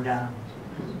pouring down.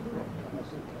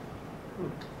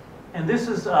 And this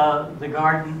is the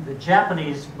garden, the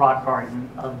Japanese rock garden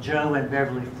of Joe and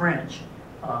Beverly French,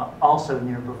 also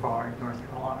near Brevard, North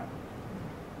Carolina.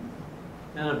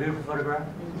 Isn't that a beautiful photograph?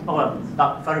 Oh, well,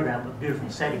 not the photograph, but beautiful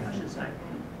setting, I should say.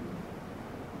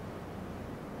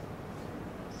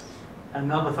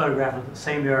 Another photograph of the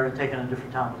same area taken at a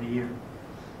different time of the year.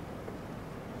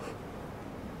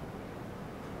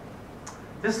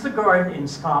 This is a garden in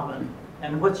Scotland,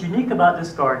 and what's unique about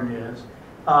this garden is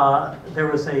there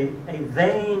was a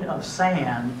vein of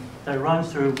sand that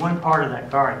runs through one part of that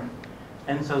garden.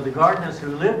 And so the gardeners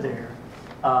who lived there,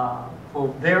 for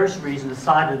various reasons,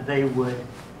 decided they would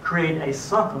create a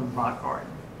sunken rock garden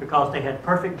because they had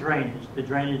perfect drainage. The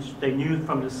drainage, they knew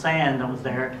from the sand that was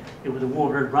there, the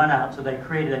water would run out, so they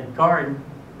created a garden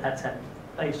that's at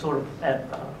a sort of at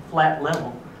a flat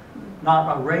level.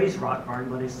 Not a raised rock garden,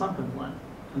 but a sunken one.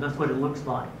 And that's what it looks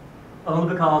like.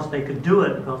 Only because they could do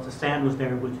it because the sand was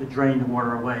there, which would drain the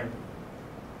water away.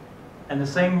 And the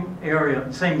same area,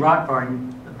 the same rock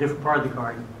garden, a different part of the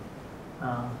garden.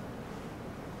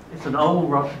 It's an old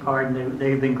rock garden.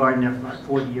 They've been gardening there for like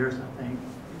 40 years, I think.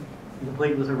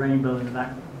 Complete with a rainbow in the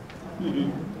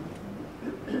background.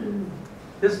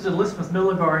 This is the Elizabeth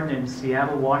Miller Garden in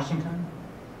Seattle, Washington.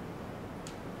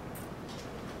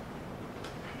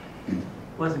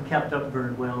 Wasn't kept up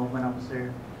very well when I was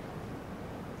there.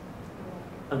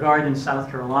 A garden in South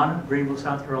Carolina, Greenville,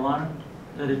 South Carolina,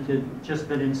 that it had just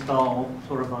been installed,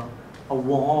 sort of a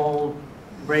wall,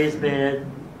 raised bed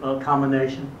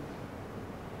combination.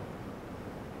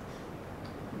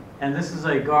 And this is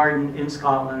a garden in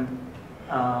Scotland,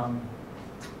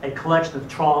 a collection of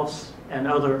troughs and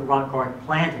other rock garden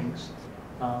plantings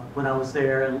when I was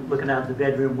there and looking out the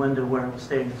bedroom window where I was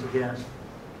staying as a guest.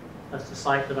 That's the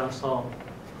site that I saw.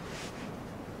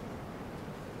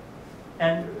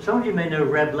 And some of you may know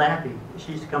Reb Lappy.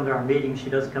 She used to come to our meetings. She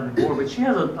doesn't come anymore, but she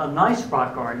has a nice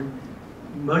rock garden,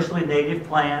 mostly native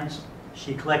plants.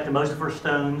 She collected most of her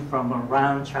stones from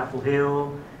around Chapel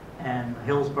Hill and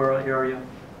Hillsborough area.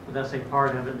 So that's a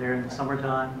part of it there in the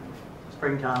summertime.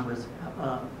 Springtime with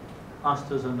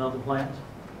hostas and other plants.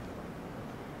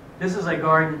 This is a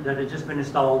garden that had just been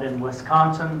installed in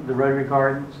Wisconsin, the Rotary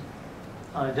Gardens.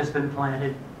 Just been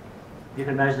planted. You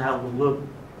can imagine how it will look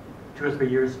 2 or 3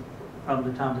 years from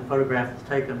the time the photograph was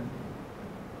taken.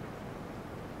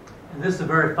 And this is a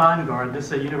very fine garden. This is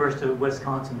the University of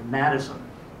Wisconsin in Madison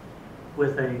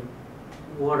with a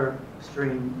water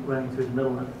stream running through the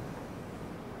middle of it.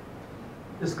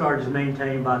 This garden is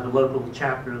maintained by the local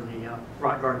chapter of the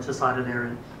Rock Garden Society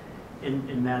there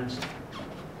in Madison.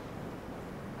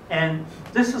 And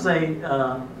this is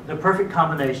the perfect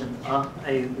combination of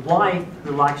a wife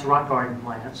who likes rock garden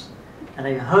plants and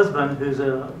a husband who's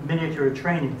a miniature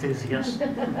train enthusiast.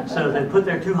 So they put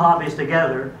their 2 hobbies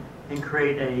together and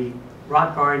create a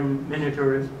rock garden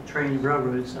miniature train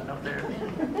railroad set up there.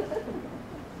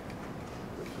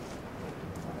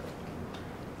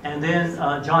 And then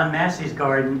John Massey's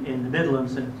garden in the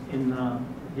Midlands in the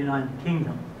United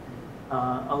Kingdom.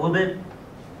 A little bit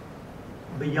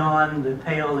beyond the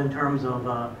pale in terms of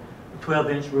the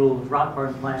 12-inch rule of rock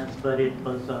garden plants, but it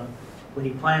was, when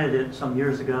he planted it some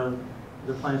years ago,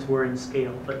 the plants were in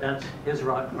scale, but that's his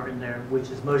rock garden there,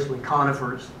 which is mostly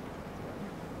conifers.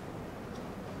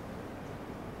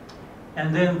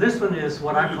 And then this one is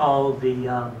what I call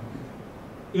the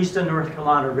Eastern North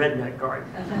Carolina redneck garden.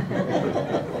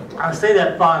 I say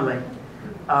that fondly.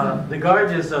 The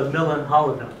garden is of Millen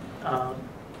Holiday.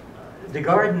 The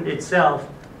garden itself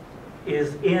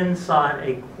is inside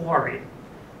a quarry.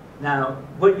 Now,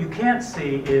 what you can't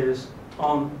see is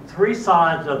on 3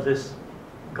 sides of this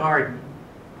garden,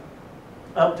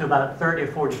 up to about 30 or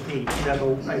 40 feet, you have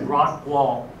a rock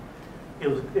wall. It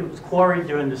was quarried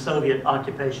during the Soviet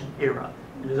occupation era.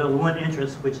 And there's only one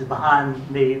entrance, which is behind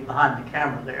me, behind the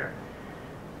camera there.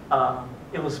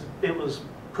 It was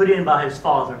put in by his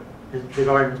father. The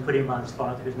garden was put in by his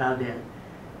father, who's now dead.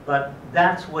 But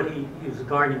that's what he was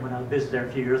gardening when I visited there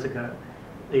a few years ago.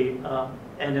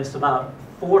 And it's about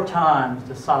 4 times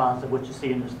the size of what you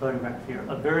see in this photograph here.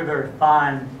 A very, very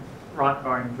fine rock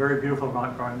garden, very beautiful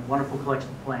rock garden, wonderful collection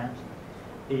of plants.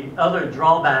 The other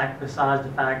drawback, besides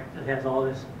the fact that it has all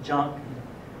this junk,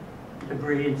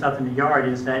 debris and stuff in the yard,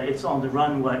 is that it's on the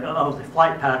runway of the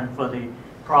flight pattern for the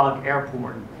Prague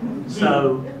airport.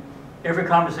 So every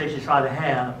conversation you try to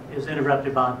have is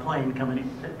interrupted by a plane coming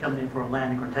in for a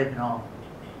landing or taking off.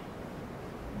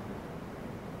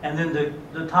 And then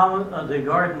the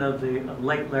garden of the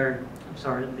late Laird,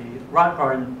 the rock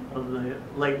garden of the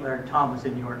late Laird Thomas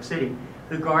in New York City,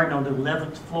 who gardened on the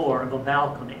 11th floor of a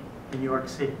balcony in New York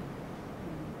City.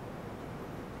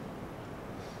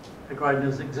 The garden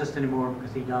doesn't exist anymore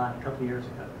because he died a couple of years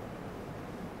ago.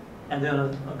 And then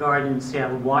a garden in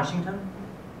Seattle, Washington.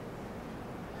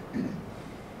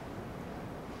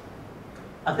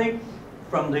 I think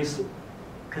from these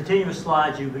continuous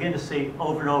slides, you begin to see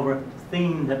over and over the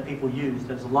theme that people use.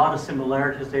 There's a lot of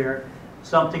similarities there,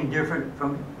 something different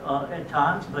from at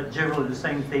times, but generally the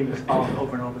same theme is followed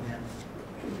over and over again.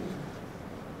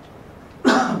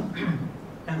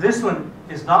 And this one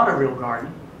is not a real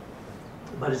garden,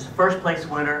 but it's the first place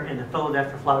winner in the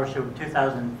Philadelphia Flower Show in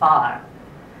 2005.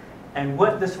 And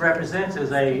what this represents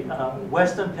is a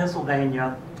Western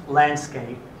Pennsylvania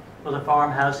landscape with a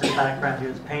farmhouse in the background here.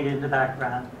 It's painted in the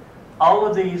background. All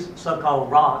of these so-called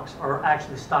rocks are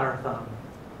actually styrofoam,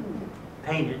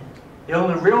 painted. The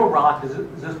only real rock is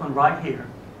this one right here.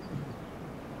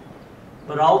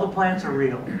 But all the plants are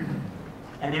real.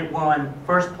 And it won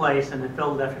first place in the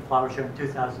Philadelphia Flower Show in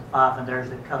 2005, and there's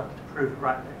the cup to prove it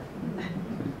right there.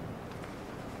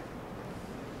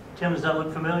 Tim, does that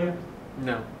look familiar?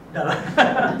 No. No.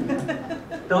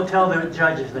 Don't tell the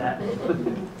judges that.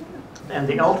 And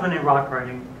the ultimate in rock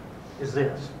gardening is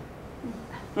this.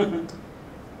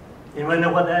 Anyone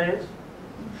know what that is?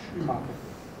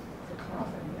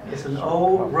 It's an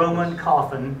old Roman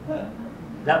coffin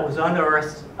that was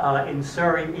unearthed in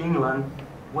Surrey, England,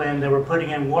 when they were putting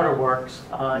in waterworks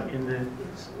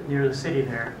near the city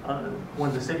there, one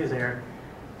of the cities there.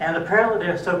 And apparently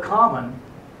they're so common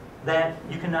that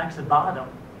you can actually buy them.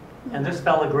 And this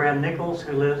fellow, Graham Nichols,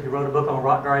 who wrote a book on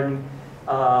rock gardening,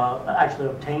 actually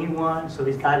obtained one. So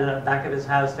he's got it at the back of his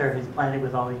house there. He's planted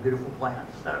with all these beautiful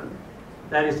plants. So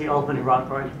that is the ultimate in rock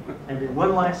gardening. And then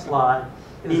one last slide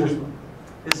is this one.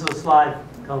 This is a slide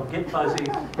called Get Fuzzy.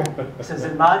 It says,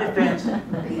 in my defense,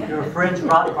 your French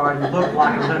rock garden looked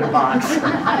like a litter box.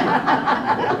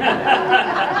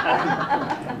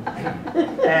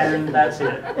 And that's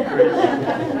it.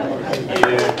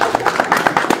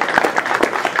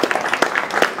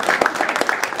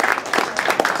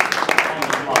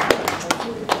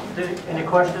 Any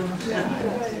questions?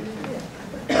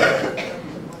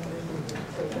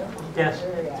 Yes,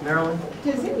 Marilyn?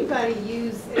 Does anybody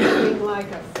use anything like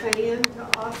a fan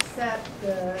to offset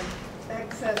the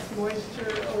excess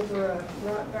moisture over a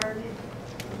rock garden?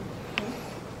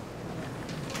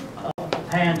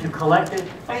 Pan to collect it?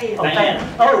 Fan. Oh,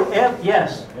 fan. Oh, Ev,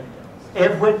 yes.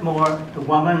 Ev Whitmore, the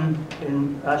woman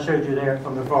I showed you there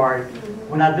from the Brevard,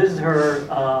 when I visited her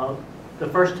the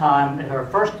first time in her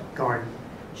first garden,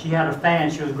 she had a fan.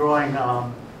 She was growing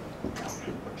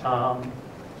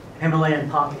Himalayan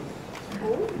poppy.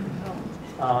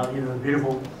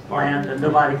 Beautiful plant that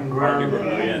nobody can grow.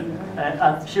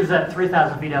 She was at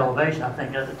 3,000 feet elevation, I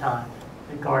think, at the time.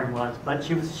 The garden was, but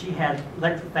she had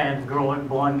electric fans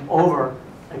blowing over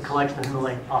a collection of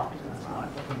Himalayan poppies.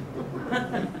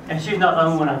 And she's not the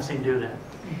only one I've seen do that.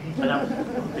 But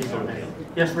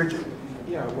yes, Richard.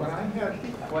 Yeah, when I had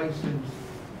the place in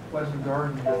Pleasant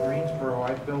Garden in Greensboro,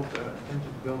 I attempted to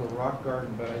build a rock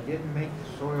garden, but I didn't make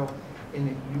the soil in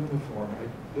it uniform. I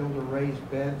built a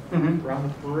raised bed. Around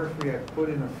the periphery, I put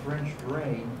in a French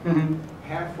drain.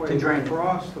 Halfway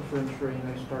across the French drain,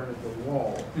 I started the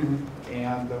wall.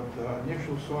 And the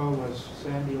initial soil was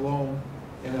sandy loam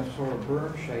in a sort of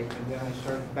berm shape, and then I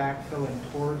started backfilling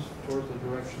towards the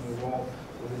direction of the wall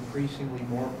with increasingly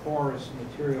more porous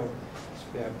material,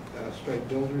 straight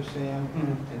builder sand,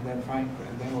 and then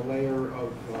a layer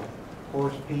of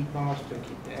coarse peat moss to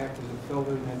act as a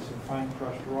filter, and then some fine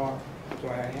crushed rock. So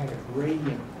I had a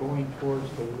gradient going towards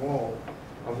the wall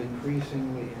of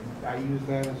increasingly, and I used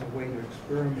that as a way to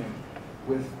experiment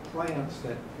with plants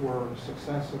that were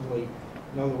successively.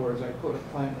 In other words, I put a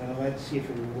plant and let's see if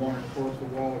it would water towards the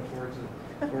wall or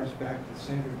towards back to the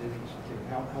center to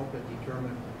help it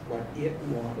determine what it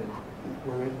wanted,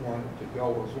 where it wanted to go.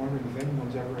 I was wondering if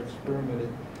anyone's ever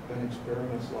done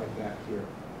experiments like that here.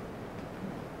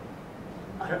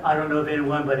 I don't know of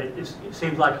anyone, but it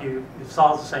seems like you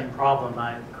solved the same problem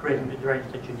by creating the drains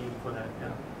that you need for that.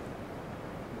 Yeah.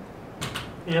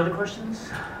 Any other questions?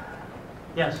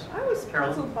 Yes. I was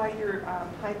Carolyn? puzzled by your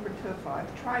hypertufa.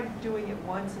 I've tried doing it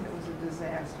once and it was a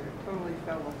disaster. It totally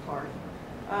fell apart.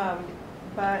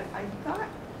 But I thought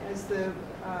as the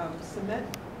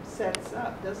cement sets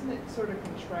up, doesn't it sort of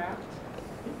contract?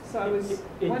 So I was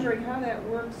wondering how that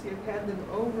works. You've had them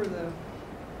over the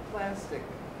plastic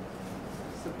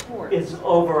support. It's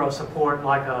over a support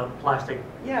like a plastic.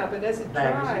 Yeah, but as it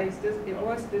dries, it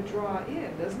wants to draw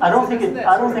in, doesn't it? I don't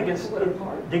think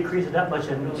it decreases that much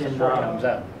in comes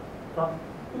out. Well,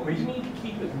 you need to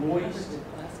keep it moist.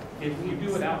 If you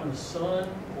do it out in the sun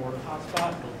or a hot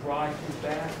spot, it'll dry too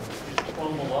fast and just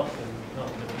crumble up and it'll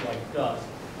be like dust.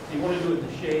 So you want to do it in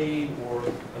the shade, or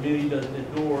Amelia does it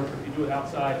indoors, or if you do it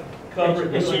outside, cover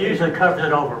it. And she usually covers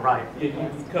it over, right? Yeah,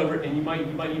 you cover it, and you might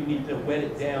even need to wet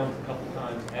it down a couple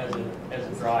times as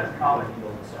it dries. Well,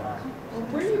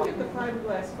 where do you get the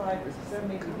fiberglass fibers? Because that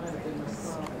maybe might have been my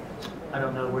problem. I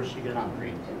don't know where she got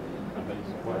Concrete.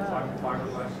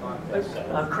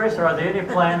 Chris, are there any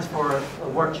plans for a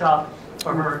workshop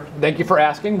for her? Thank you for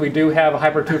asking. We do have a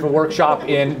hypertufa workshop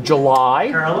in July.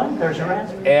 Carolyn, there's your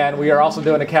answer. And we are also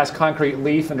doing a cast concrete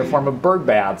leaf in the form of bird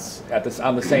baths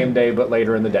on the same day, but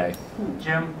later in the day.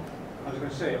 Jim? I was going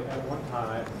to say, at one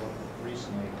time,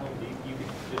 recently, you could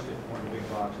just at one of the big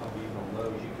box, Home Depot,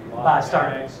 Lowe's, you could buy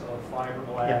bags of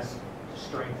fiberglass to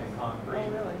strengthen concrete. Oh,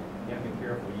 really? You have to be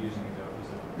careful using it though.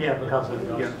 Yeah, because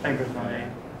of your fingers on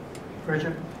it.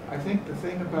 Richard? I think the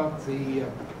thing about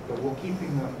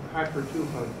keeping the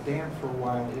hypertufa damp for a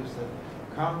while is that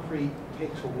concrete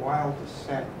takes a while to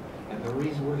set, and the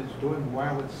reason what it's doing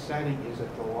while it's setting is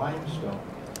that the limestone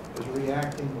is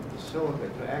reacting with the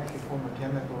silicate to actually form a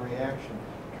chemical reaction,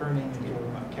 turning into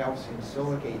a calcium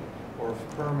silicate or a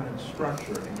permanent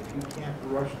structure. And if you can't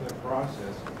rush that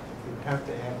process, you have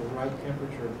to have the right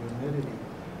temperature and humidity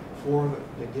for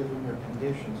the given your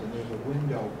conditions, and there's a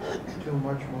window, too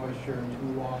much moisture and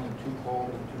too long and too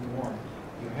cold and too warm.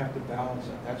 You have to balance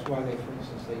it. That's why for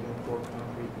instance, they don't pour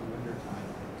concrete in the wintertime.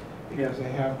 Because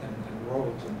they have, and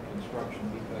roads and construction,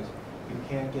 because you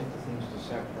can't get the things to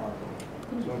set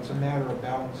properly. So it's a matter of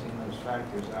balancing those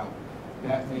factors out.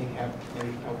 That may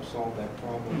help solve that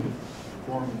problem with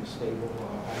forming a stable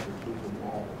hypertufa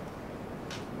wall.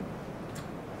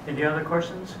 Any other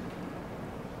questions?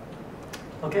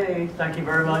 Okay, thank you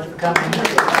very much for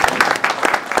coming.